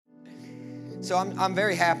So I'm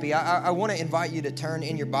very happy. I want to invite you to turn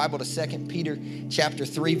in your Bible to 2 Peter chapter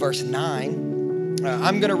 3, verse 9.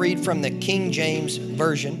 I'm going to read from the King James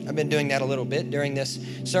Version. I've been doing that a little bit during this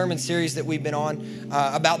sermon series that we've been on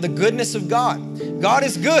about the goodness of God. God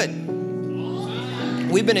is good.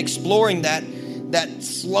 We've been exploring that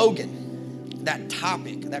slogan, that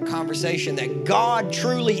topic, that conversation, that God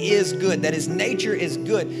truly is good, that his nature is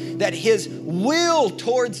good, that his will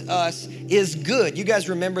towards us is good. You guys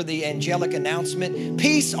remember the angelic announcement?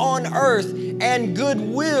 Peace on earth and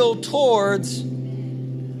goodwill towards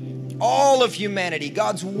all of humanity.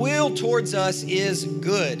 God's will towards us is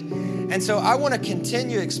good. And so I want to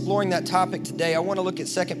continue exploring that topic today. I want to look at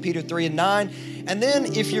 2 Peter 3 and 9. And then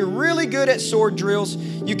if you're really good at sword drills,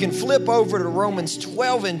 you can flip over to Romans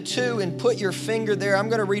 12 and 2 and put your finger there. I'm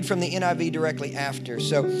going to read from the NIV directly after.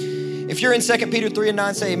 So if you're in 2 Peter 3 and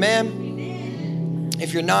 9, say amen. Amen.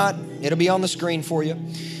 If you're not, it'll be on the screen for you.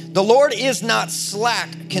 The Lord is not slack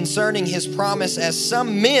concerning his promise, as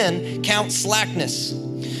some men count slackness,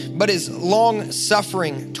 but is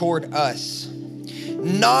long-suffering toward us,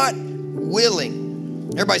 not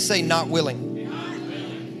willing. Everybody say not willing.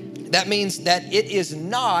 That means that it is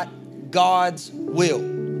not God's will.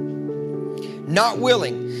 Not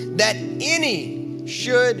willing that any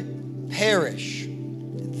should perish.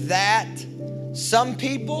 That some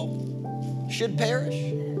people should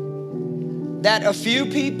perish. That a few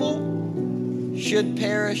people should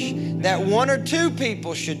perish. That one or two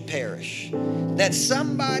people should perish. That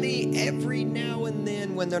somebody every now and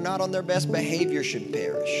then, when they're not on their best behavior, should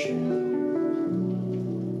perish.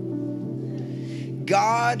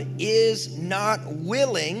 God is not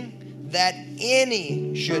willing that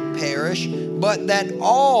any should perish, but that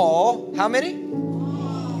all, how many?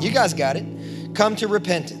 You guys got it. Come to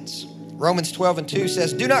repentance. Romans 12 and 2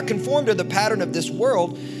 says, do not conform to the pattern of this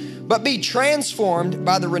world, but be transformed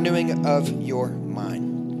by the renewing of your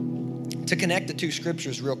mind. To connect the two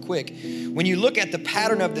scriptures real quick, when you look at the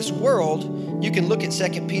pattern of this world, you can look at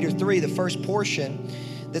 2 Peter 3, the first portion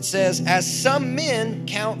that says, as some men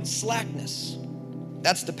count slackness.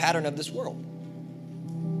 That's the pattern of this world.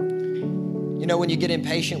 You know, when you get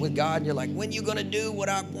impatient with God, you're like, when are you going to do what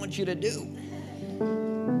I want you to do?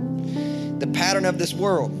 The pattern of this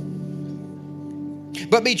world.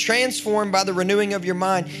 But be transformed by the renewing of your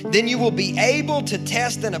mind. Then you will be able to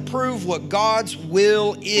test and approve what God's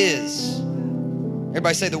will is.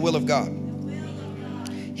 Everybody say the will of God.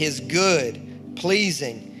 His good,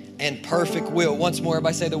 pleasing, and perfect will. Once more,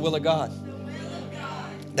 everybody say the will of God.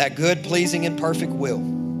 That good, pleasing, and perfect will.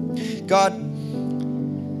 God,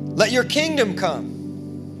 let your kingdom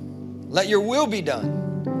come. Let your will be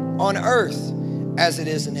done on earth as it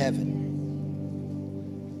is in heaven.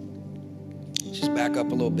 Just back up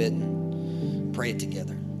a little bit and pray it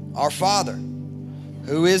together. Our Father,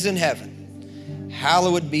 who is in heaven,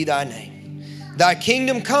 hallowed be thy name. Thy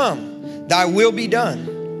kingdom come, thy will be done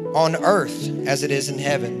on earth as it is in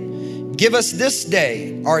heaven. Give us this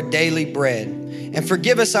day our daily bread. And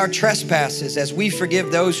forgive us our trespasses as we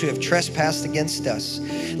forgive those who have trespassed against us.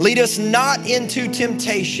 Lead us not into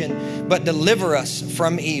temptation, but deliver us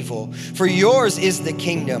from evil. For yours is the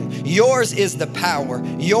kingdom, yours is the power,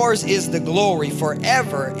 yours is the glory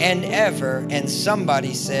forever and ever. And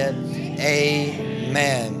somebody said,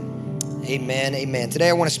 amen. Amen, amen. Today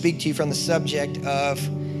I want to speak to you from the subject of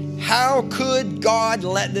how could God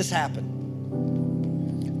let this happen?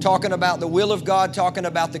 Talking about the will of God, talking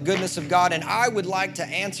about the goodness of God. And I would like to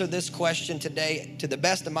answer this question today to the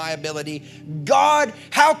best of my ability. God,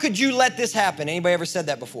 how could you let this happen? Anybody ever said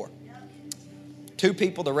that before? Two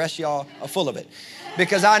people, the rest of y'all are full of it.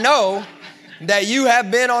 Because I know that you have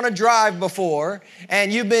been on a drive before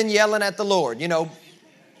and you've been yelling at the Lord. You know,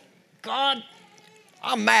 God,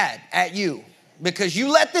 I'm mad at you because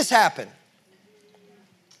you let this happen.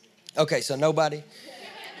 Okay, so nobody.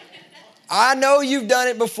 I know you've done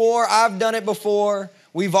it before. I've done it before.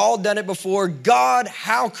 We've all done it before. God,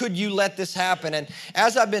 how could you let this happen? And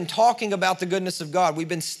as I've been talking about the goodness of God, we've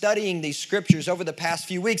been studying these scriptures over the past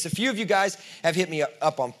few weeks. A few of you guys have hit me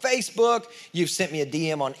up on Facebook. You've sent me a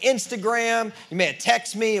DM on Instagram. You may have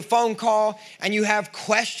texted me, a phone call, and you have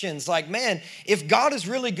questions like, man, if God is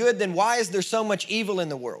really good, then why is there so much evil in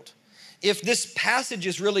the world? If this passage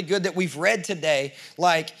is really good that we've read today,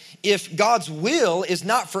 like if God's will is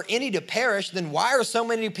not for any to perish, then why are so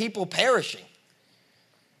many people perishing?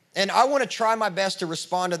 And I want to try my best to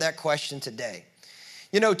respond to that question today.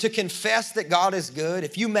 You know, to confess that God is good,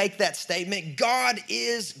 if you make that statement, God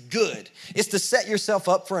is good, it's to set yourself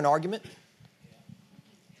up for an argument.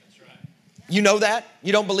 You know that?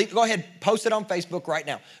 You don't believe? Go ahead, post it on Facebook right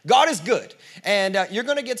now. God is good. And you're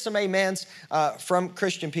going to get some amens from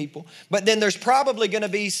Christian people. But then there's probably going to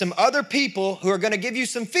be some other people who are going to give you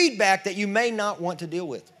some feedback that you may not want to deal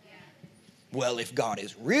with. Yeah. Well, if God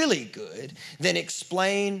is really good, then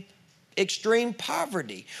explain extreme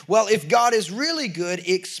poverty. Well, if God is really good,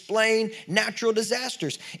 explain natural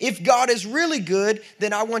disasters. If God is really good,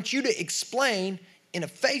 then I want you to explain in a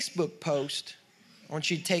Facebook post. I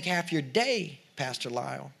want you to take half your day, Pastor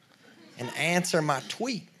Lyle, and answer my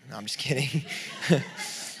tweet. No, I'm just kidding.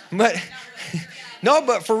 But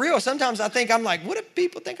for real, sometimes I think I'm like, what do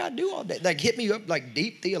people think I do all day? Like hit me up like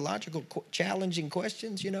deep theological challenging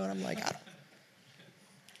questions, and I'm like, I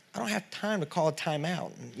don't have time to call a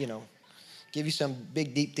timeout and, give you some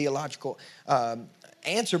big, deep theological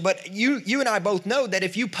answer. But you and I both know that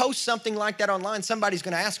if you post something like that online, somebody's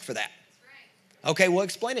going to ask for that. Okay, well,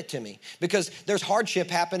 explain it to me, because there's hardship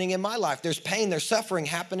happening in my life. There's pain, there's suffering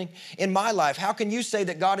happening in my life. How can you say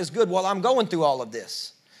that God is good? Well, I'm going through all of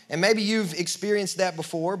this. And maybe you've experienced that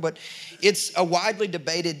before, but it's a widely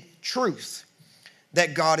debated truth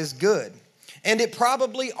that God is good. And it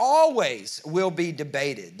probably always will be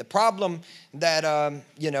debated. The problem that,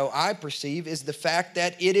 I perceive is the fact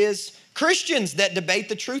that it is Christians that debate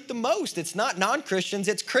the truth the most. It's not non-Christians,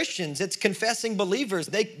 it's Christians. It's confessing believers.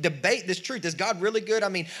 They debate this truth. Is God really good? I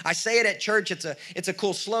mean, I say it at church. It's a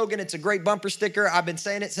cool slogan. It's a great bumper sticker. I've been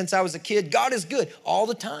saying it since I was a kid. God is good all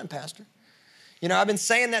the time, Pastor. I've been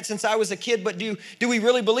saying that since I was a kid, but do we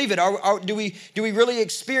really believe it? Do we really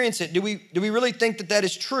experience it? Do we really think that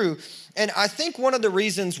is true? And I think one of the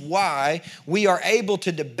reasons why we are able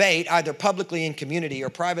to debate either publicly in community or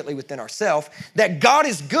privately within ourselves that God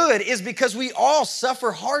is good is because we all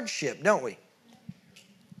suffer hardship, don't we?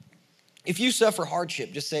 If you suffer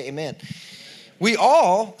hardship, just say amen. We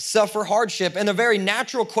all suffer hardship. And the very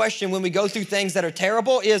natural question when we go through things that are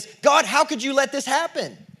terrible is, God, how could you let this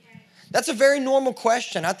happen? That's a very normal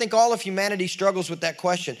question. I think all of humanity struggles with that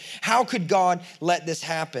question. How could God let this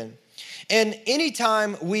happen? And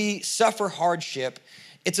anytime we suffer hardship,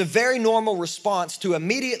 it's a very normal response to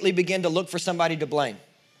immediately begin to look for somebody to blame.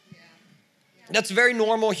 That's a very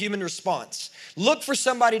normal human response. Look for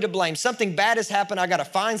somebody to blame. Something bad has happened. I got to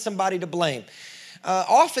find somebody to blame.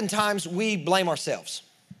 Oftentimes we blame ourselves,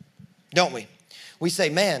 don't we? We say,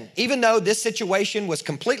 man, even though this situation was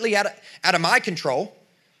completely out of my control,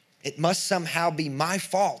 it must somehow be my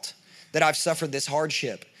fault that I've suffered this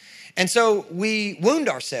hardship. And so we wound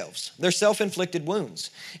ourselves. They're self-inflicted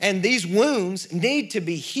wounds. And these wounds need to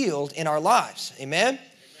be healed in our lives. Amen?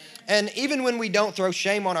 And even when we don't throw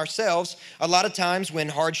shame on ourselves, a lot of times when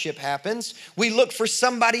hardship happens, we look for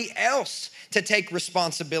somebody else to take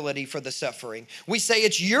responsibility for the suffering. We say,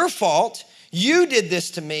 it's your fault. You did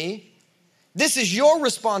this to me. This is your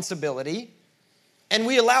responsibility. And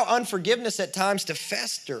we allow unforgiveness at times to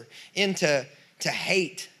fester into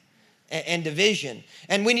hate and division.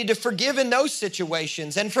 And we need to forgive in those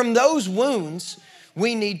situations. And from those wounds,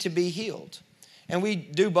 we need to be healed. And we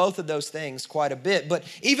do both of those things quite a bit. But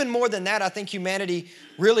even more than that, I think humanity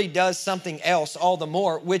really does something else all the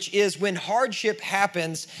more, which is when hardship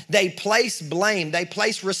happens, they place blame, they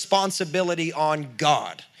place responsibility on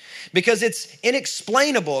God. Because it's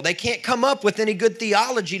inexplainable. They can't come up with any good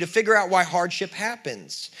theology to figure out why hardship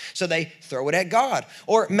happens. So they throw it at God.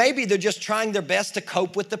 Or maybe they're just trying their best to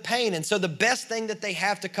cope with the pain. And so the best thing that they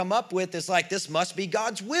have to come up with is like, this must be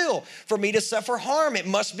God's will for me to suffer harm. It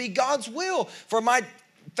must be God's will for my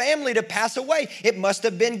family to pass away. It must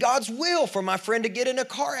have been God's will for my friend to get in a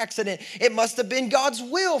car accident. It must have been God's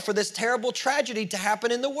will for this terrible tragedy to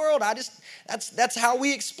happen in the world. That's how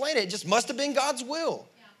we explain it. It just must have been God's will.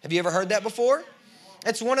 Have you ever heard that before?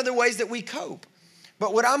 It's one of the ways that we cope.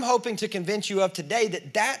 But what I'm hoping to convince you of today,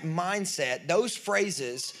 that mindset, those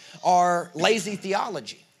phrases are lazy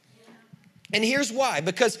theology. And here's why.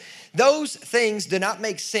 Because those things do not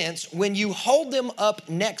make sense when you hold them up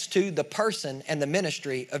next to the person and the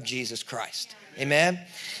ministry of Jesus Christ. Amen?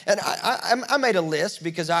 And I made a list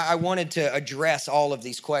because I wanted to address all of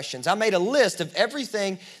these questions. I made a list of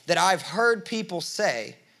everything that I've heard people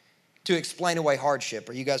say to explain away hardship.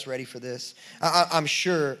 Are you guys ready for this? I'm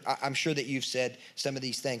sure that you've said some of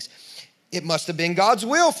these things. It must have been God's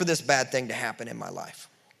will for this bad thing to happen in my life.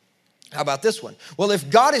 How about this one? Well, if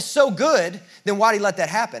God is so good, then why'd he let that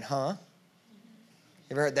happen, huh?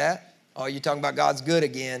 Ever heard that? Oh, you're talking about God's good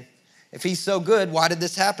again. If he's so good, why did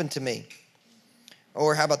this happen to me?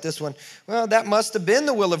 Or how about this one? Well, that must have been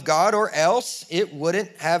the will of God, or else it wouldn't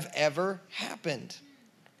have ever happened.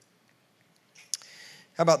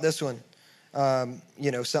 How about this one?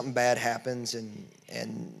 something bad happens and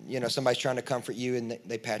somebody's trying to comfort you and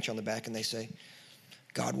they pat you on the back and they say,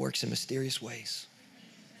 God works in mysterious ways.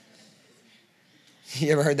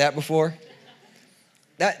 You ever heard that before?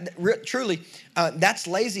 Truly, that's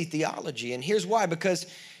lazy theology. And here's why, because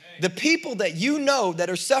the people that you know that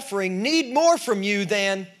are suffering need more from you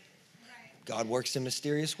than God works in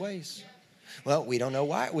mysterious ways. Well, we don't know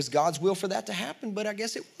why it was God's will for that to happen, but I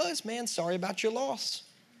guess it was, man. Sorry about your loss.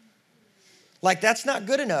 Like, that's not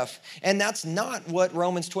good enough. And that's not what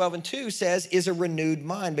Romans 12:2 says is a renewed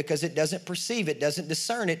mind, because it doesn't perceive, it doesn't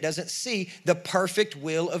discern, it doesn't see the perfect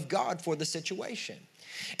will of God for the situation.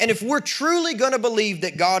 And if we're truly going to believe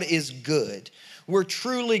that God is good, we're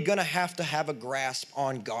truly going to have a grasp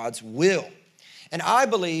on God's will. And I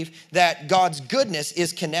believe that God's goodness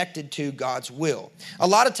is connected to God's will. A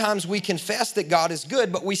lot of times we confess that God is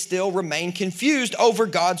good, but we still remain confused over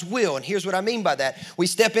God's will. And here's what I mean by that. We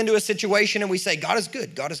step into a situation and we say, God is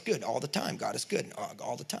good all the time. God is good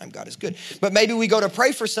all the time. God is good. But maybe we go to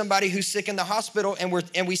pray for somebody who's sick in the hospital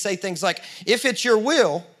and we say things like, if it's your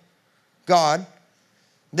will, God,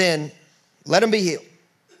 then let them be healed.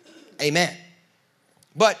 Amen.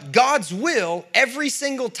 But God's will every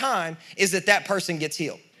single time is that person gets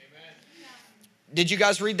healed. Amen. Did you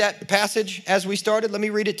guys read that passage as we started? Let me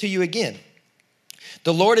read it to you again.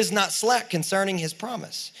 The Lord is not slack concerning his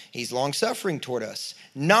promise. He's long-suffering toward us,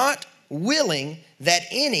 not willing that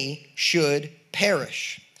any should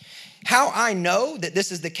perish. How I know that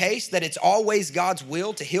this is the case, that it's always God's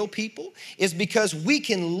will to heal people, is because we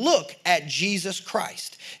can look at Jesus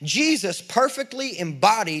Christ. Jesus perfectly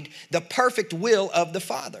embodied the perfect will of the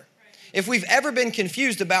Father. If we've ever been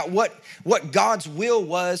confused about what God's will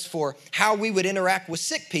was for how we would interact with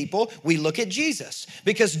sick people, we look at Jesus,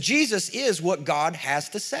 because Jesus is what God has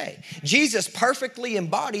to say. Jesus perfectly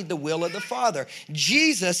embodied the will of the Father.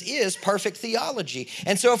 Jesus is perfect theology.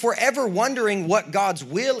 And so if we're ever wondering what God's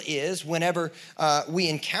will is whenever we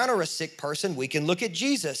encounter a sick person, we can look at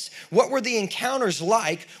Jesus. What were the encounters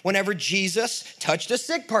like whenever Jesus touched a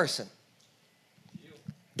sick person?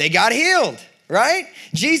 They got healed. Right?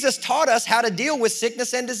 Jesus taught us how to deal with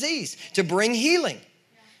sickness and disease, to bring healing.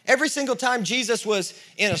 Every single time Jesus was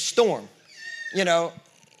in a storm,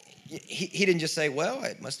 he didn't just say, well,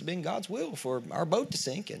 it must have been God's will for our boat to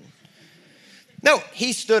sink. No,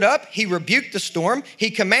 he stood up, he rebuked the storm,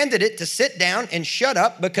 he commanded it to sit down and shut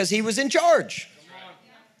up because he was in charge.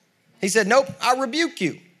 He said, nope, I rebuke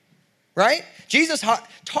you. Right? Jesus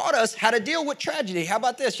taught us how to deal with tragedy. How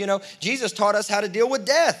about this? Jesus taught us how to deal with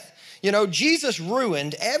death. Jesus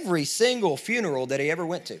ruined every single funeral that he ever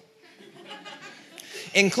went to,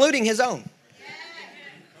 including his own.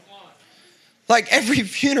 Like every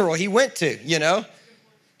funeral he went to,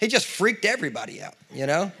 he just freaked everybody out,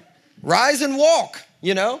 Rise and walk,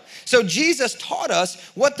 So Jesus taught us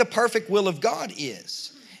what the perfect will of God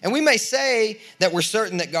is. And we may say that we're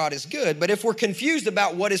certain that God is good, but if we're confused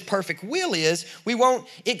about what his perfect will is, we won't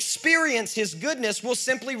experience his goodness. We'll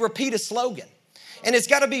simply repeat a slogan. And it's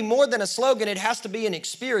got to be more than a slogan. It has to be an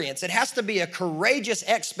experience. It has to be a courageous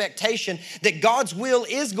expectation that God's will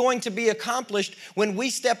is going to be accomplished when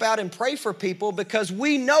we step out and pray for people, because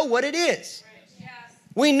we know what it is.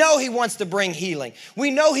 We know he wants to bring healing.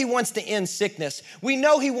 We know he wants to end sickness. We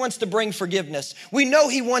know he wants to bring forgiveness. We know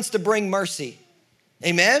he wants to bring mercy.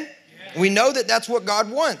 Amen? We know that that's what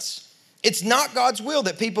God wants. It's not God's will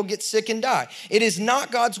that people get sick and die. It is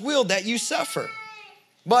not God's will that you suffer.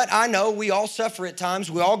 But I know we all suffer at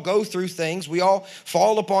times. We all go through things. We all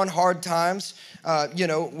fall upon hard times.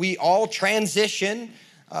 We all transition.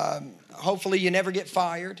 Hopefully you never get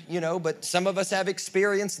fired, but some of us have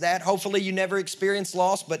experienced that. Hopefully you never experience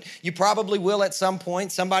loss, but you probably will at some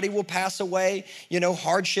point. Somebody will pass away.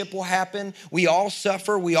 Hardship will happen. We all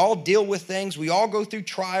suffer. We all deal with things. We all go through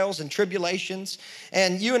trials and tribulations.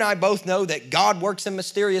 And you and I both know that God works in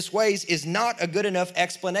mysterious ways is not a good enough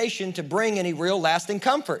explanation to bring any real lasting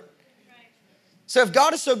comfort. So if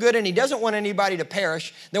God is so good and he doesn't want anybody to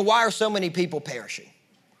perish, then why are so many people perishing?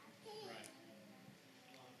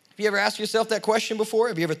 Have you ever asked yourself that question before?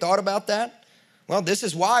 Have you ever thought about that? Well, this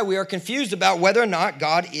is why we are confused about whether or not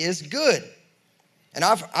God is good. And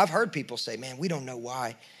I've heard people say, man, we don't know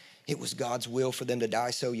why it was God's will for them to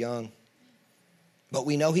die so young. But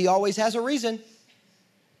we know he always has a reason.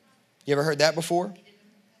 You ever heard that before?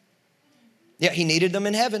 Yeah, he needed them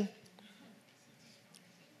in heaven.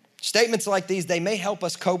 Statements like these, they may help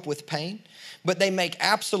us cope with pain, but they make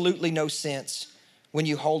absolutely no sense when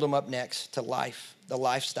you hold them up next to life, the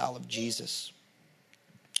lifestyle of Jesus.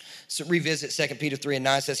 So revisit 2 Peter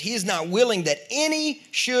 3:9 says, he is not willing that any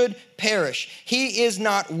should perish. He is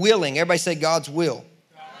not willing. Everybody say God's will.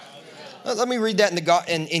 Let me read that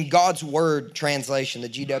in God's Word translation, the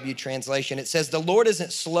GW translation. It says, the Lord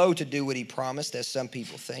isn't slow to do what he promised, as some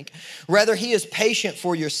people think. Rather, he is patient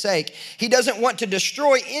for your sake. He doesn't want to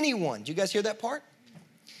destroy anyone. Do you guys hear that part?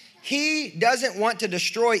 He doesn't want to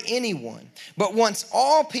destroy anyone, but wants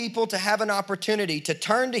all people to have an opportunity to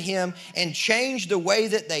turn to him and change the way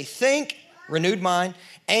that they think, renewed mind,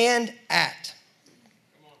 and act.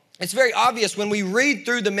 It's very obvious when we read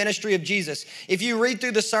through the ministry of Jesus. If you read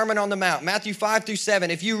through the Sermon on the Mount, Matthew 5-7,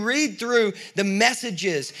 if you read through the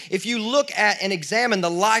messages, if you look at and examine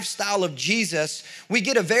the lifestyle of Jesus, we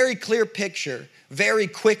get a very clear picture very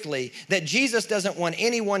quickly that Jesus doesn't want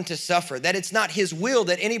anyone to suffer, that it's not his will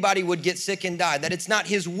that anybody would get sick and die, that it's not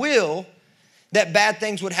his will that bad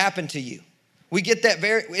things would happen to you. We get that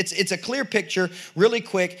it's a clear picture really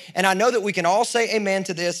quick. And I know that we can all say amen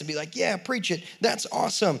to this and be like, yeah, preach it. That's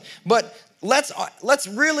awesome. But let's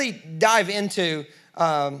really dive into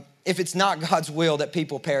if it's not God's will that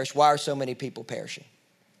people perish, why are so many people perishing?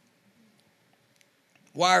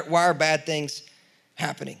 Why are bad things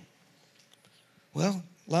happening? Well,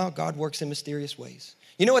 God works in mysterious ways.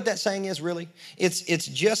 You know what that saying is really? It's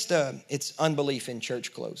just it's unbelief in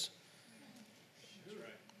church clothes.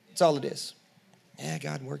 That's all it is. Yeah,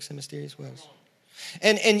 God works in mysterious ways.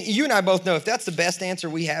 And you and I both know if that's the best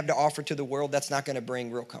answer we have to offer to the world, that's not going to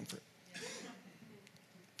bring real comfort.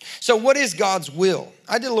 So what is God's will?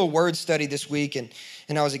 I did a little word study this week and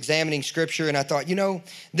I was examining scripture and I thought,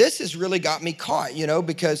 this has really got me caught,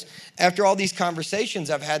 because after all these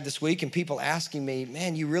conversations I've had this week and people asking me,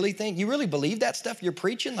 man, you really believe that stuff you're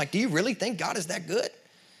preaching? Like, do you really think God is that good?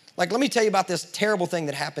 Like, let me tell you about this terrible thing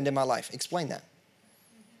that happened in my life. Explain that.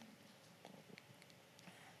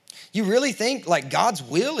 You really think like God's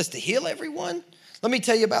will is to heal everyone? Let me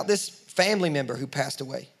tell you about this family member who passed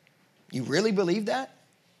away. You really believe that?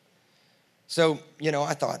 So,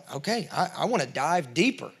 I thought, okay, I want to dive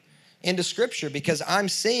deeper into scripture because I'm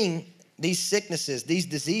seeing these sicknesses, these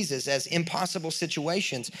diseases as impossible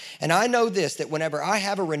situations. And I know this, that whenever I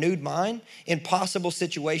have a renewed mind, impossible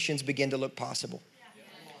situations begin to look possible.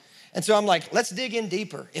 And so I'm like, let's dig in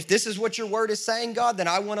deeper. If this is what your word is saying, God, then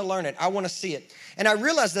I want to learn it. I want to see it. And I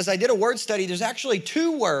realized as I did a word study, there's actually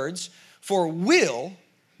 2 words for will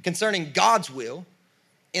concerning God's will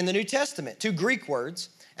in the New Testament, 2 Greek words.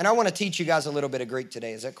 And I want to teach you guys a little bit of Greek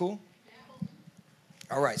today. Is that cool?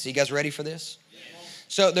 All right, so you guys ready for this?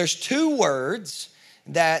 So there's 2 words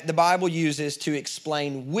that the Bible uses to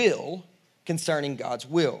explain will concerning God's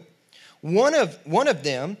will. One of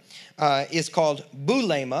them is called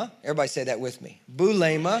boulema. Everybody say that with me.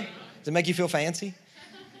 Boulema. Does it make you feel fancy?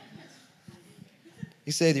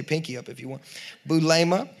 You say with your pinky up if you want.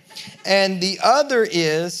 Boulema. And the other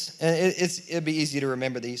is, and it'd be easy to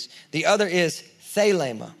remember these. The other is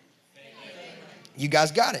thelema. You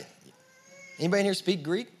guys got it. Anybody in here speak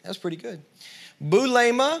Greek? That's pretty good.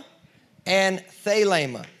 Boulema and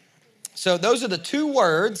thelema. So those are the 2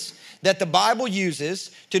 words that the Bible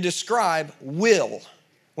uses to describe will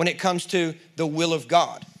when it comes to the will of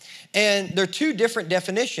God. And they're 2 different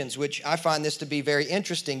definitions, which I find this to be very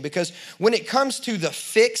interesting because when it comes to the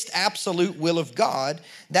fixed absolute will of God,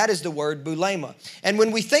 that is the word boulema. And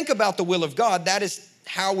when we think about the will of God, that is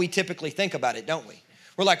how we typically think about it, don't we?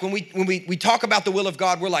 We're like, when we talk about the will of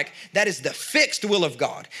God, we're like, that is the fixed will of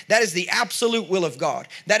God. That is the absolute will of God.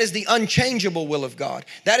 That is the unchangeable will of God.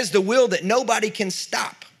 That is the will that nobody can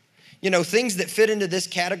stop. Things that fit into this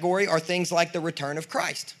category are things like the return of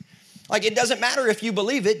Christ. Like, it doesn't matter if you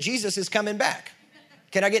believe it, Jesus is coming back.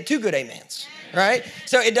 Can I get 2 good amens? Right?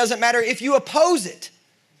 So it doesn't matter if you oppose it.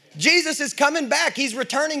 Jesus is coming back. He's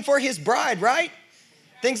returning for his bride, right?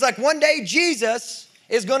 Things like one day Jesus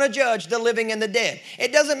is going to judge the living and the dead.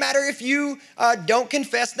 It doesn't matter if you don't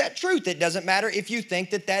confess that truth. It doesn't matter if you think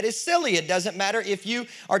that is silly. It doesn't matter if you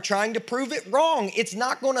are trying to prove it wrong. It's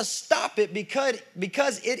not going to stop it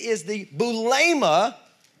because it is the boulema.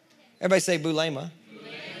 Everybody say boulema.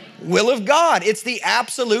 Will of God. It's the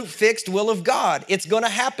absolute fixed will of God. It's going to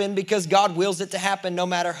happen because God wills it to happen no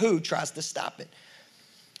matter who tries to stop it.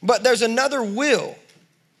 But there's another will,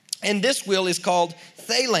 and this will is called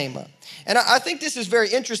thelema. And I think this is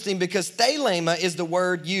very interesting because thelema is the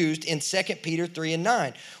word used in 2 Peter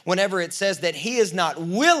 3:9. Whenever it says that he is not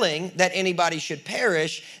willing that anybody should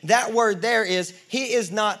perish, that word there is he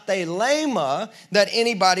is not thelema that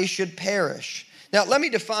anybody should perish. Now, let me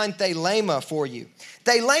define thelema for you.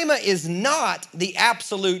 Thelema is not the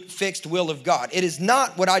absolute fixed will of God. It is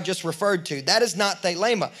not what I just referred to. That is not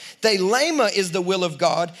thelema. Thelema is the will of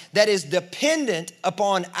God that is dependent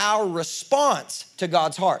upon our response to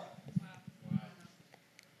God's heart.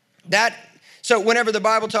 So whenever the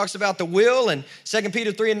Bible talks about the will, and 2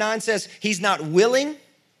 Peter 3:9 says he's not willing,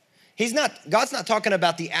 God's not talking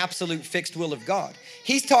about the absolute fixed will of God.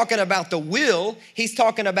 He's talking about the will. He's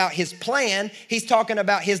talking about his plan. He's talking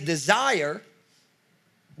about his desire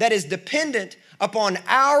that is dependent upon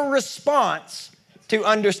our response to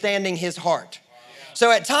understanding his heart. So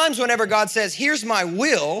at times whenever God says, here's my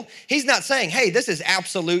will, he's not saying, hey, this is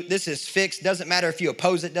absolute, this is fixed. Doesn't matter if you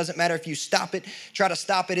oppose it. Doesn't matter if you stop it, try to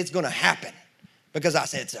stop it. It's going to happen because I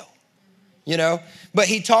said so. You know, but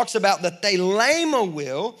he talks about the thelema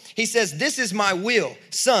will. He says, this is my will.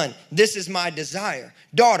 Son, this is my desire.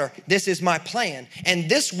 Daughter, this is my plan. And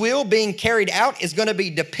this will being carried out is going to be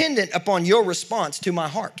dependent upon your response to my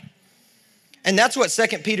heart. And that's what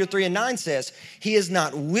 2 Peter 3:9 says. He is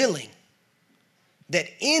not willing that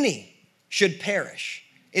any should perish.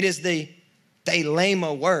 It is the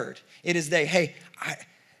thelema word. It is the, hey,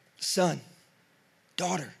 son,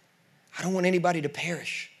 daughter, I don't want anybody to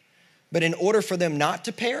perish. But in order for them not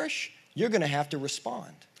to perish, you're going to have to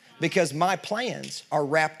respond because my plans are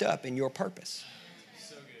wrapped up in your purpose.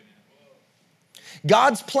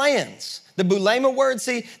 God's plans, the bulema word,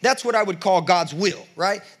 see, that's what I would call God's will,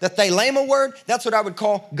 right? The thelema word, that's what I would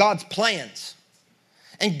call God's plans.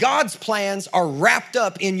 And God's plans are wrapped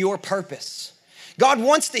up in your purpose. God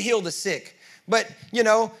wants to heal the sick, but, you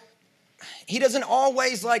know, he doesn't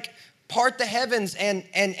always part the heavens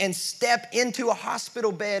and step into a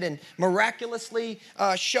hospital bed and miraculously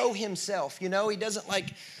show himself. You know, he doesn't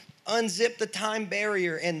unzip the time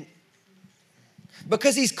barrier, and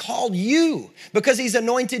because he's called you, because he's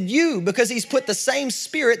anointed you, because he's put the same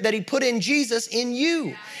spirit that he put in Jesus in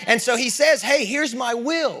you. And so he says, hey, here's my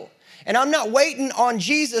will. And I'm not waiting on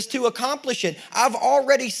Jesus to accomplish it. I've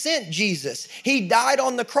already sent Jesus. He died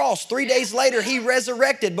on the cross. 3 days later, he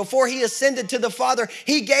resurrected. Before he ascended to the Father,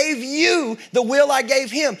 he gave you the will I gave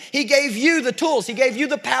him. He gave you the tools. He gave you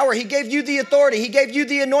the power. He gave you the authority. He gave you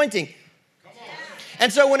the anointing.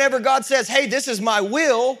 And so whenever God says, hey, this is my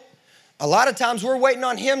will, a lot of times we're waiting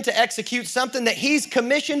on him to execute something that he's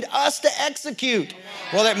commissioned us to execute.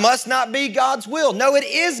 Well, it must not be God's will. No, it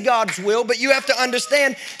is God's will, but you have to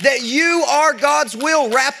understand that you are God's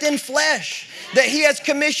will wrapped in flesh, that he has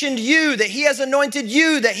commissioned you, that he has anointed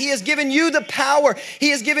you, that he has given you the power,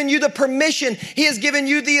 he has given you the permission, he has given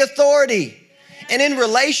you the authority. And in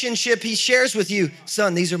relationship, he shares with you,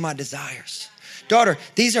 son, these are my desires. Daughter,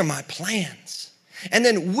 these are my plans. And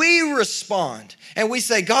then we respond and we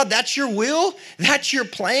say, God, that's your will? That's your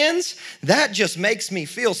plans? That just makes me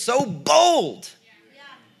feel so bold.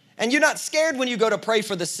 And you're not scared when you go to pray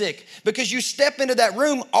for the sick because you step into that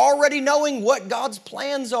room already knowing what God's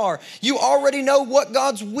plans are. You already know what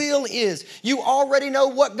God's will is. You already know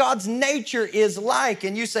what God's nature is like.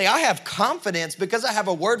 And you say, I have confidence because I have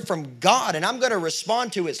a word from God and I'm going to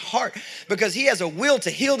respond to his heart because he has a will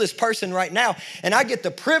to heal this person right now. And I get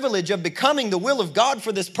the privilege of becoming the will of God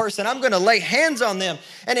for this person. I'm going to lay hands on them.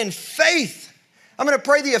 And in faith, I'm going to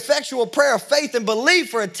pray the effectual prayer of faith and believe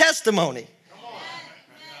for a testimony.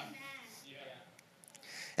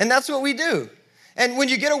 And that's what we do. And when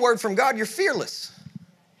you get a word from God, you're fearless.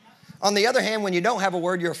 On the other hand, when you don't have a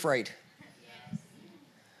word, you're afraid.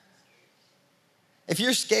 If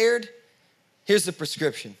you're scared, here's the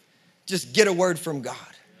prescription. Just get a word from God.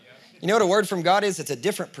 You know what a word from God is? It's a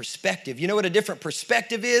different perspective. You know what a different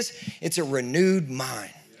perspective is? It's a renewed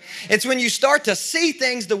mind. It's when you start to see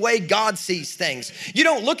things the way God sees things. You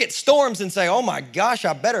don't look at storms and say, oh my gosh,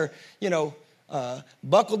 I better,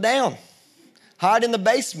 buckle down. Hide in the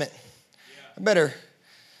basement. I better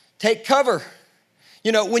take cover.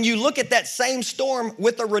 You know, when you look at that same storm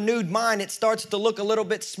with a renewed mind, it starts to look a little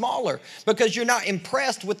bit smaller because you're not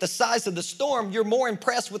impressed with the size of the storm. You're more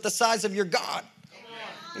impressed with the size of your God.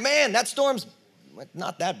 Man, that storm's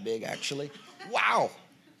not that big, actually. Wow.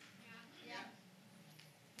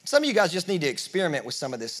 Some of you guys just need to experiment with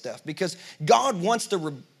some of this stuff because God wants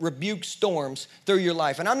to rebuke storms through your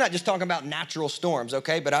life. And I'm not just talking about natural storms,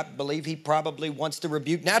 okay? But I believe he probably wants to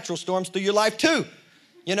rebuke natural storms through your life too.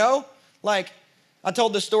 You know, like I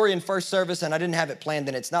told this story in first service and I didn't have it planned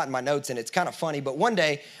and it's not in my notes and it's kind of funny. But one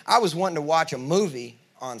day I was wanting to watch a movie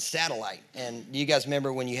on satellite. And you guys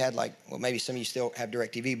remember when you had maybe some of you still have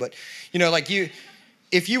DirecTV, but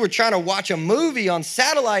if you were trying to watch a movie on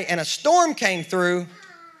satellite and a storm came through,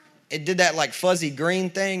 it did that fuzzy green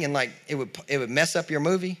thing and it would mess up your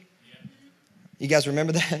movie. You guys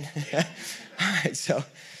remember that? All right, so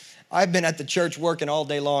I've been at the church working all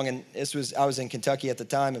day long and I was in Kentucky at the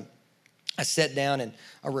time and I sat down in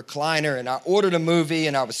a recliner and I ordered a movie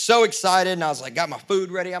and I was so excited and I was got my food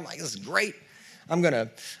ready. I'm this is great. I'm gonna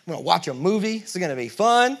watch a movie. This is gonna be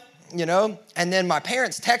fun. you know, and then my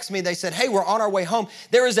parents text me. They said, hey, we're on our way home.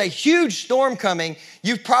 There is a huge storm coming.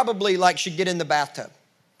 You probably should get in the bathtub.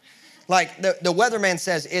 The weatherman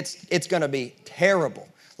says it's going to be terrible.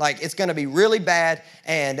 It's going to be really bad,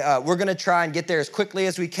 and we're going to try and get there as quickly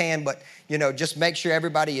as we can, but, just make sure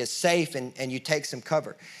everybody is safe and you take some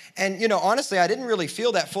cover. And, honestly, I didn't really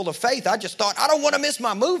feel that full of faith. I just thought, I don't want to miss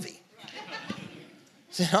my movie.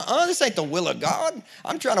 I said, this ain't the will of God.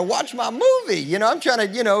 I'm trying to watch my movie. I'm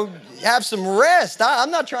trying to, have some rest.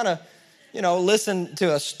 I'm not trying to, listen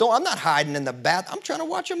to a storm. I'm not hiding in the bath. I'm trying to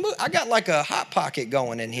watch a movie. I got a hot pocket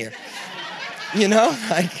going in here. You know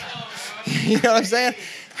what I'm saying?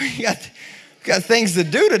 We got things to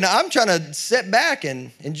do tonight. I'm trying to sit back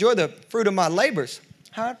and enjoy the fruit of my labors.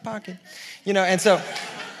 Hot pocket. And so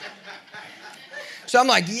I'm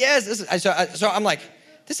like, yes. So I'm like,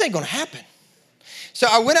 this ain't going to happen. So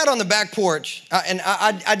I went out on the back porch, and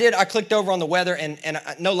I clicked over on the weather, and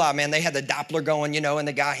no lie, man, they had the Doppler going, and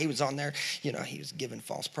the guy, he was on there, he was giving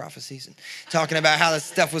false prophecies and talking about how this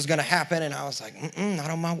stuff was going to happen, and I was like, not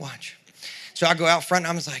on my watch. So I go out front,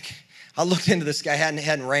 and I looked into the sky. It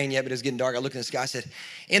hadn't rained yet, but it was getting dark. I looked in the sky, I said,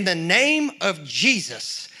 in the name of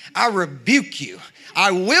Jesus, I rebuke you.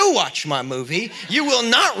 I will watch my movie. You will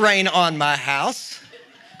not rain on my house.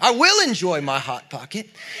 I will enjoy my hot pocket.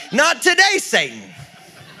 Not today, Satan.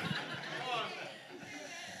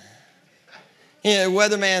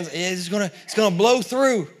 Weatherman's, it's gonna blow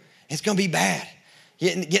through. It's gonna be bad.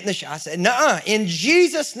 Get in the shot. I said, nuh-uh. In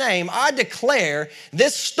Jesus' name, I declare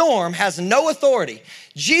this storm has no authority.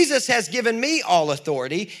 Jesus has given me all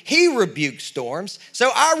authority. He rebuked storms. So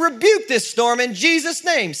I rebuke this storm in Jesus'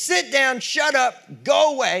 name. Sit down, shut up,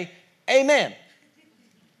 go away. Amen.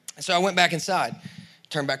 So I went back inside,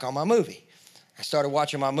 turned back on my movie. I started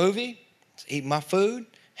watching my movie, eating my food,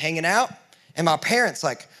 hanging out, and my parents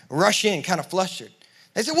rush in, kind of flustered.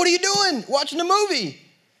 They said, what are you doing? Watching the movie.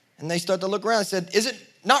 And they start to look around. I said, is it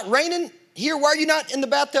not raining here? Why are you not in the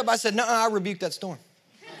bathtub? I said, no, I rebuked that storm.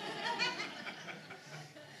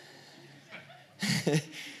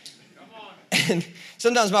 And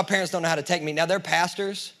sometimes my parents don't know how to take me. Now, they're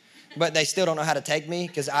pastors, but they still don't know how to take me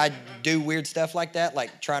because I do weird stuff like that,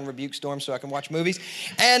 like try and rebuke storms so I can watch movies.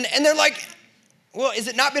 And they're like, well, has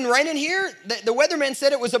it not been raining here? The weatherman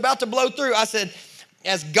said it was about to blow through. I said,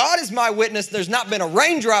 as God is my witness, there's not been a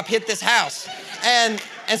raindrop hit this house. And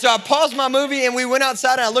so I paused my movie and we went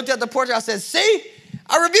outside and I looked at the porch. And I said, see,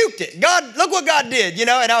 I rebuked it. God, look what God did, and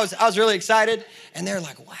I was really excited. And they're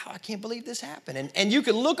like, wow, I can't believe this happened. And you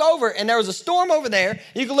could look over and there was a storm over there.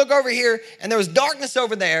 You could look over here and there was darkness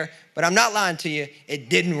over there. But I'm not lying to you. It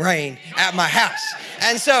didn't rain at my house.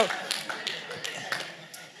 And so,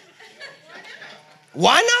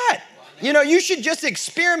 why not? You should just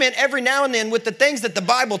experiment every now and then with the things that the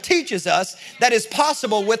Bible teaches us that is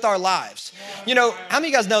possible with our lives. How many of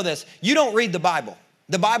you guys know this? You don't read the Bible.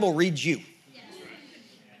 The Bible reads you.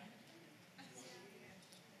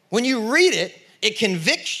 When you read it, it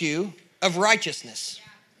convicts you of righteousness.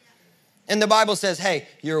 And the Bible says, hey,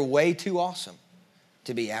 you're way too awesome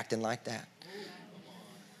to be acting like that.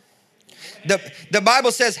 The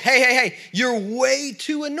Bible says, hey, you're way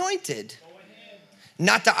too anointed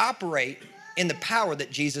not to operate in the power that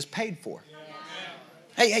Jesus paid for.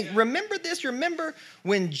 Hey, remember this? Remember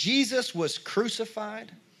when Jesus was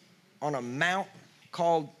crucified on a mount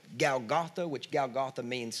called Golgotha, which Golgotha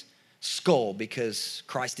means skull because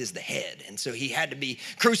Christ is the head. And so he had to be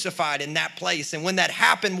crucified in that place. And when that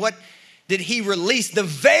happened, what did he release? The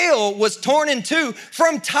veil was torn in two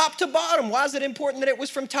from top to bottom. Why is it important that it was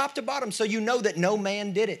from top to bottom? So you know that no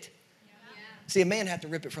man did it. See, a man had to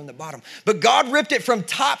rip it from the bottom. But God ripped it from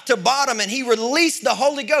top to bottom and he released the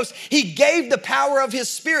Holy Ghost. He gave the power of his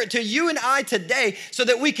Spirit to you and I today so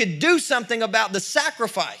that we could do something about the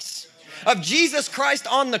sacrifice of Jesus Christ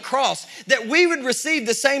on the cross, that we would receive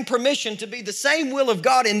the same permission to be the same will of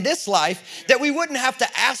God in this life, that we wouldn't have to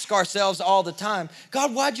ask ourselves all the time,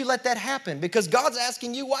 God, why'd you let that happen? Because God's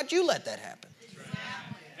asking you, why'd you let that happen?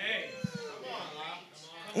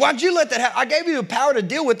 Why'd you let that happen? I gave you the power to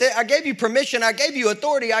deal with it. I gave you permission. I gave you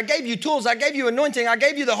authority. I gave you tools. I gave you anointing. I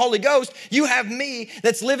gave you the Holy Ghost. You have me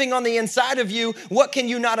that's living on the inside of you. What can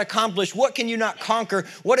you not accomplish? What can you not conquer?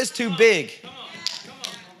 What is too big?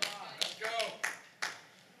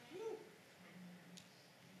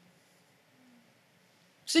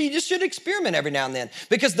 So you just should experiment every now and then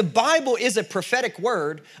because the Bible is a prophetic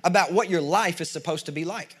word about what your life is supposed to be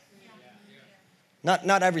like.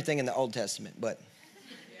 Not everything in the Old Testament, but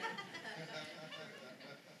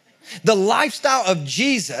the lifestyle of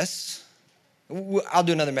Jesus. I'll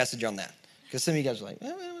do another message on that because some of you guys are like,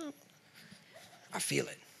 I feel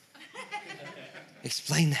it.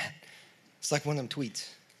 Explain that. It's like one of them tweets.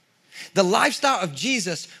 The lifestyle of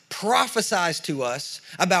Jesus prophesies to us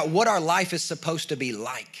about what our life is supposed to be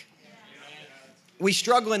like. We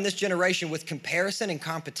struggle in this generation with comparison and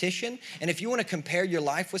competition. And if you want to compare your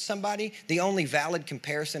life with somebody, the only valid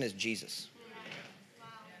comparison is Jesus.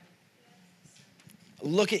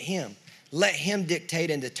 Look at him. Let him dictate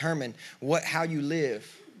and determine how you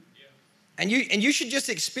live. And you should just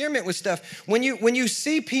experiment with stuff. When you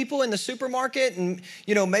see people in the supermarket and,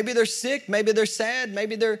 maybe they're sick, maybe they're sad,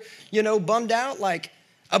 maybe they're, bummed out, like,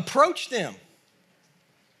 approach them.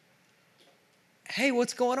 Hey,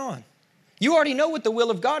 what's going on? You already know what the will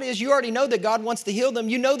of God is. You already know that God wants to heal them.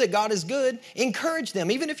 You know that God is good. Encourage them.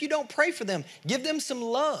 Even if you don't pray for them, give them some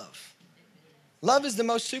love. Love is the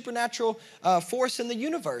most supernatural force in the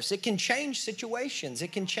universe. It can change situations.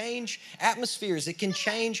 It can change atmospheres. It can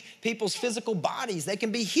change people's physical bodies. They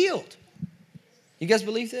can be healed. You guys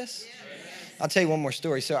believe this? I'll tell you one more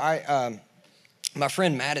story. So my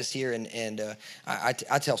friend Matt is here, and I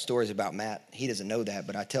tell stories about Matt. He doesn't know that,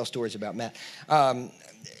 but I tell stories about Matt.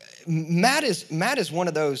 Matt is one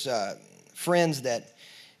of those friends that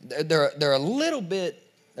they're a little bit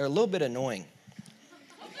annoying.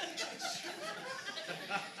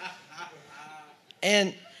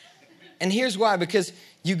 And here's why, because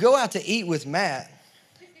you go out to eat with Matt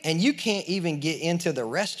and you can't even get into the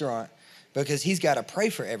restaurant because he's got to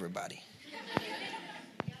pray for everybody.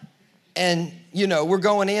 And, we're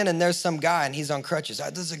going in and there's some guy and he's on crutches.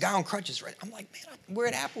 There's a guy on crutches, right? I'm like, man, we're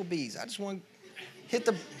at Applebee's. I just want to hit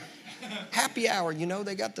the happy hour,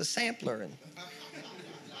 they got the sampler and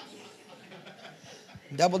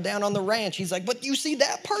double down on the ranch. He's like, but you see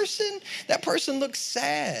that person? That person looks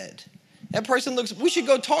sad. That person we should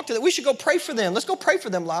go talk to them. We should go pray for them. Let's go pray for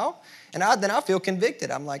them, Lyle. And then I feel convicted.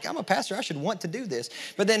 I'm like, I'm a pastor. I should want to do this.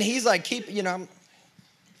 But then he's like,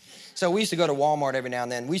 So we used to go to Walmart every now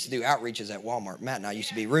and then. We used to do outreaches at Walmart. Matt and I used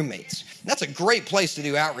to be roommates. That's a great place to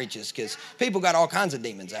do outreaches because people got all kinds of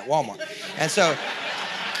demons at Walmart. And so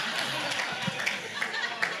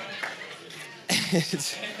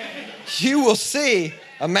you will see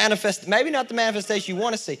a maybe not the manifestation you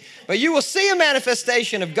want to see, but you will see a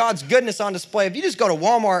manifestation of God's goodness on display if you just go to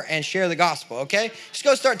Walmart and share the gospel, okay? Just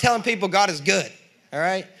go start telling people God is good, all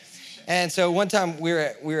right? And so one time we were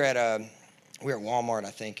at Walmart,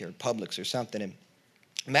 I think, or Publix or something, and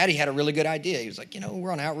Maddie had a really good idea. He was like,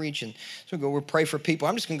 we're on outreach, and so we'll pray for people.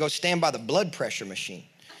 I'm just going to go stand by the blood pressure machine,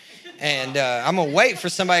 and I'm going to wait for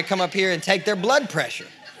somebody to come up here and take their blood pressure,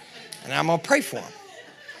 and I'm going to pray for them.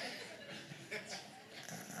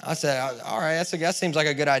 I said, all right, that seems like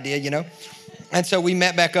a good idea, And so we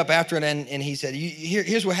met back up after it, and he said,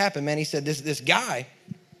 here's what happened, man. He said, this guy,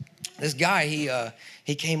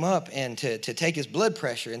 he came up and to take his blood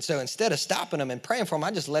pressure. And so instead of stopping him and praying for him, I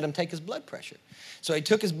just let him take his blood pressure. So he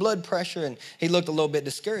took his blood pressure, and he looked a little bit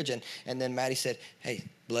discouraged. And then Maddie said, hey,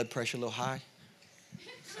 blood pressure a little high?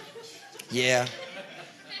 Yeah.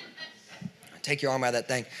 Take your arm out of that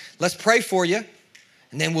thing. Let's pray for you,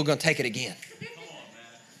 and then we're going to take it again.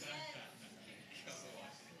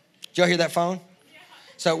 Did y'all hear that phone?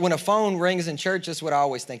 So when a phone rings in church, that's what I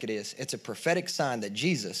always think it is. It's a prophetic sign that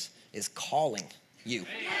Jesus is calling you.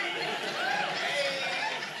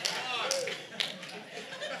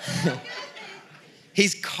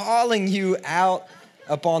 He's calling you out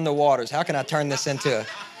upon the waters. How can I turn this into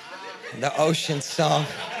the ocean song?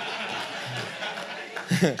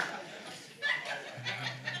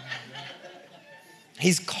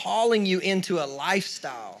 He's calling you into a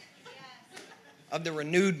lifestyle of the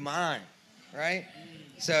renewed mind, right?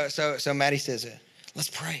 So Maddie says, let's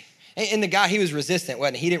pray. And the guy, he was resistant,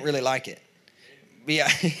 wasn't he? He didn't really like it. But yeah,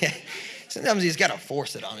 sometimes he's got to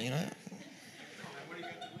force it on you,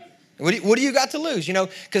 What do you got to lose?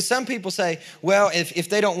 Because some people say, well, if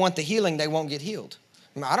they don't want the healing, they won't get healed.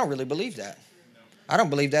 I don't really believe that. I don't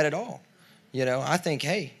believe that at all. I think,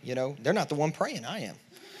 hey, they're not the one praying. I am.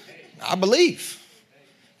 I believe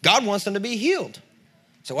God wants them to be healed.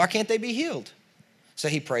 So why can't they be healed? So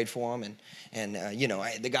he prayed for him, and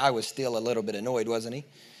the guy was still a little bit annoyed, wasn't he?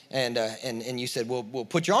 And you said, well,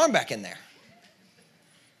 put your arm back in there.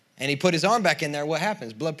 And he put his arm back in there. What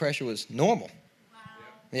happens? Blood pressure was normal. Wow.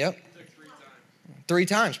 Yep. 3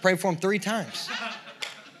 times. Pray for him 3 times.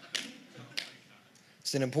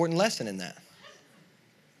 It's an important lesson in that.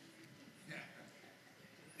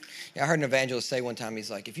 Yeah, I heard an evangelist say one time,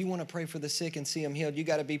 he's like, if you want to pray for the sick and see them healed, you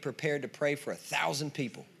got to be prepared to pray for 1,000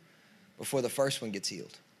 people before the first one gets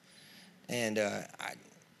healed. And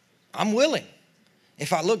I'm willing.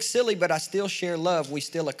 If I look silly, but I still share love, we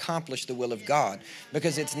still accomplish the will of God,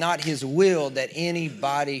 because it's not his will that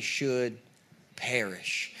anybody should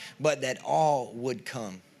perish, but that all would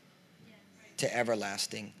come to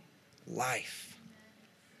everlasting life.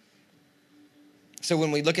 So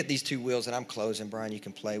when we look at these two wills, and I'm closing, Brian, you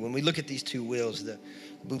can play. When we look at these two wills, the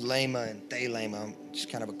boulema and thelema,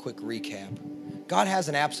 just kind of a quick recap. God has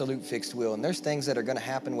an absolute fixed will, and there's things that are going to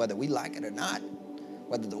happen whether we like it or not,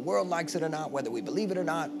 whether the world likes it or not, whether we believe it or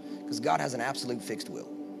not, because God has an absolute fixed will.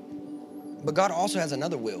 But God also has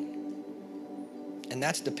another will, and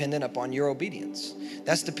that's dependent upon your obedience.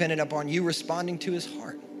 That's dependent upon you responding to his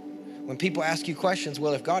heart. When people ask you questions,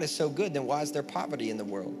 well, if God is so good, then why is there poverty in the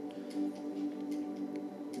world?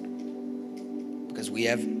 Because we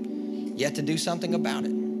have yet to do something about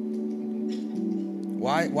it.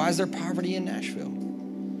 Why is there poverty in Nashville?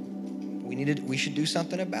 We should do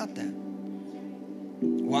something about that.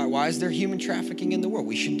 Why is there human trafficking in the world?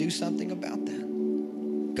 We should do something about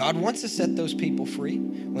that. God wants to set those people free.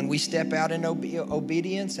 When we step out in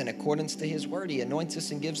obedience and accordance to his word, he anoints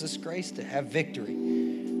us and gives us grace to have victory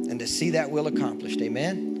and to see that will accomplished.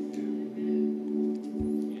 Amen?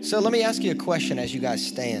 So let me ask you a question as you guys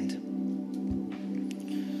stand.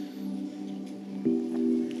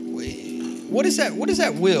 What is that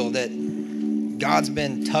will that God's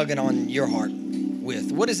been tugging on your heart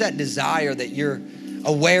with? What is that desire that you're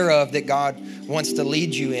aware of that God wants to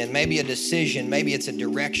lead you in? Maybe a decision, maybe it's a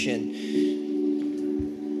direction.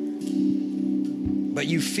 But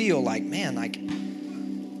you feel like, man, like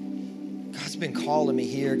God's been calling me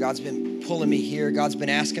here. God's been pulling me here. God's been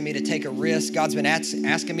asking me to take a risk. God's been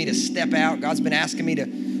asking me to step out. God's been asking me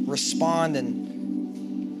to respond,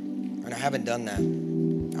 and I haven't done that.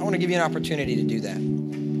 I want to give you an opportunity to do that.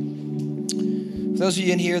 For those of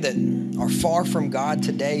you in here that are far from God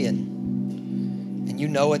today and you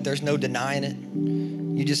know it, there's no denying it,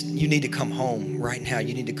 you need to come home right now.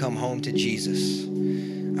 You need to come home to Jesus.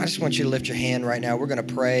 I just want you to lift your hand right now. We're going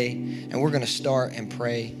to pray, and we're going to start and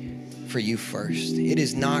pray for you first. It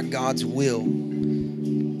is not God's will.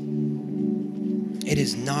 It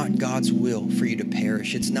is not God's will for you to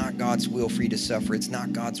perish. It's not God's will for you to suffer. It's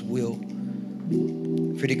not God's will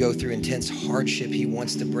for you to go through intense hardship. He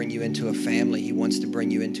wants to bring you into a family. He wants to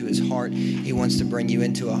bring you into his heart. He wants to bring you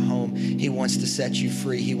into a home. He wants to set you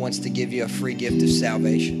free. He wants to give you a free gift of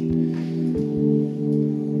salvation.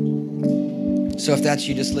 So if that's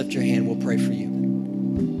you, just lift your hand. We'll pray for you.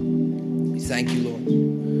 We thank you, Lord.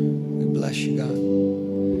 We bless you, God.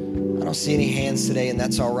 I don't see any hands today, and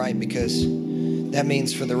that's all right, because that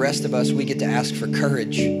means for the rest of us, we get to ask for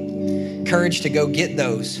courage. Courage to go get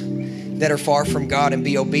those that are far from God and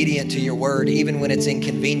be obedient to your word, even when it's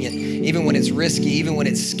inconvenient, even when it's risky, even when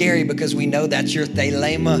it's scary, because we know that's your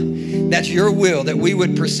thelema. That's your will, that we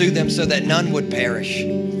would pursue them so that none would perish.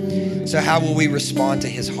 So how will we respond to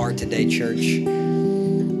his heart today, church?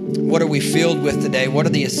 What are we filled with today? What are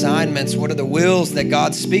the assignments? What are the wills that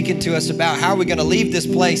God's speaking to us about? How are we going to leave this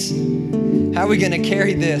place? How are we going to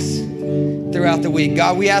carry this throughout the week?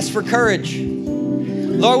 God, we ask for courage.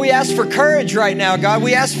 Lord, we ask for courage right now, God.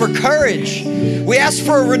 We ask for courage. We ask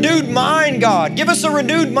for a renewed mind, God. Give us a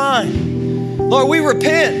renewed mind. Lord, we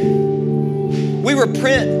repent. We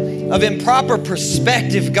repent of improper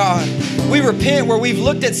perspective, God. We repent where we've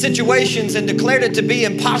looked at situations and declared it to be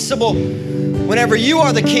impossible whenever you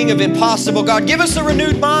are the King of impossible, God. Give us a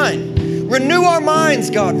renewed mind. Renew our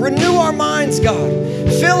minds, God. Renew our minds, God.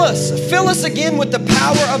 Fill us again with the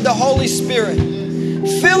power of the Holy Spirit.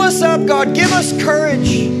 Fill us up, God. Give us courage.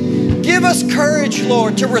 Give us courage,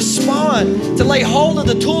 Lord, to respond, to lay hold of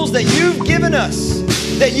the tools that you've given us,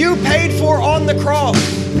 that you paid for on the cross.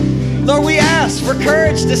 Lord, we ask for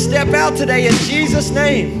courage to step out today in Jesus'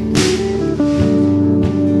 name.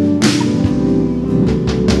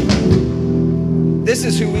 This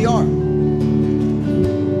is who we are.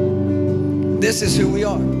 This is who we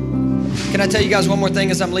are. Can I tell you guys one more thing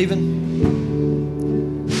as I'm leaving?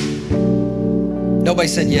 Nobody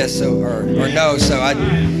said yes or no, so I'm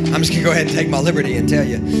just going to go ahead and take my liberty and tell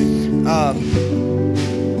you.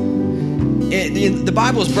 The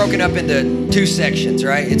Bible is broken up into two sections,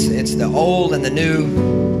 right? It's the old and the new.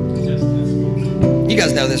 You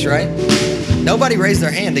guys know this, right? Nobody raised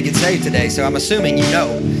their hand to get saved today, so I'm assuming you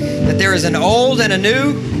know that there is an old and a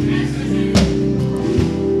new.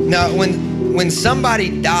 Now, when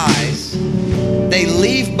somebody dies, they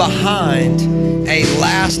leave behind a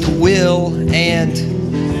last will, and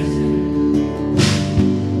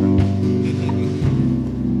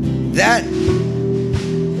that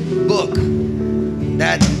book,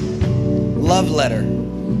 that love letter,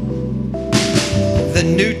 the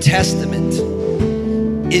New Testament,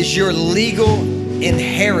 is your legal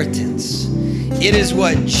inheritance. It is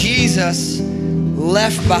what Jesus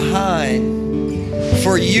left behind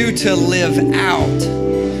for you to live out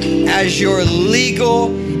as your legal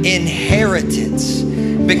inheritance.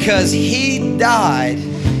 Because he died,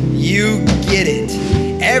 you get it.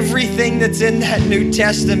 Everything that's in that New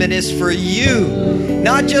Testament is for you.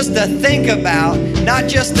 Not just to think about, not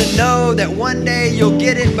just to know that one day you'll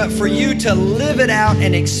get it, but for you to live it out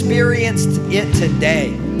and experience it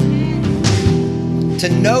today. To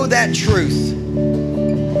know that truth,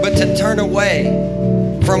 but to turn away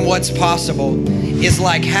from what's possible is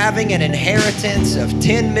like having an inheritance of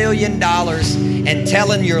 $10 million and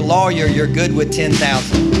telling your lawyer you're good with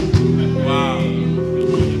 $10,000.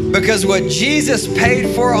 Wow. Because what Jesus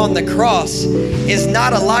paid for on the cross is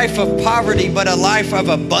not a life of poverty, but a life of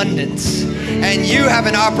abundance. And you have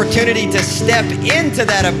an opportunity to step into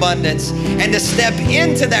that abundance and to step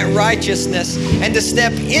into that righteousness and to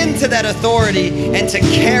step into that authority and to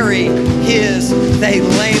carry his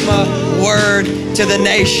Thelema word to the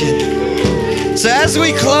nation. So as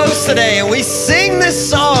we close today and we sing this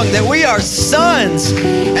song that we are sons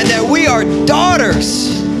and that we are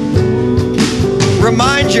daughters,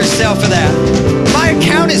 remind yourself of that. My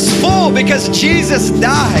account is full because Jesus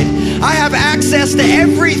died. I have access to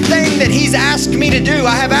everything that he's asked me to do.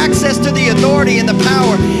 I have access to the authority and the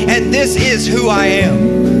power, and this is who I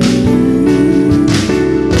am.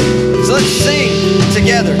 So let's sing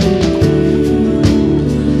together.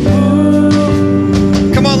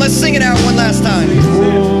 Come on, let's sing it out.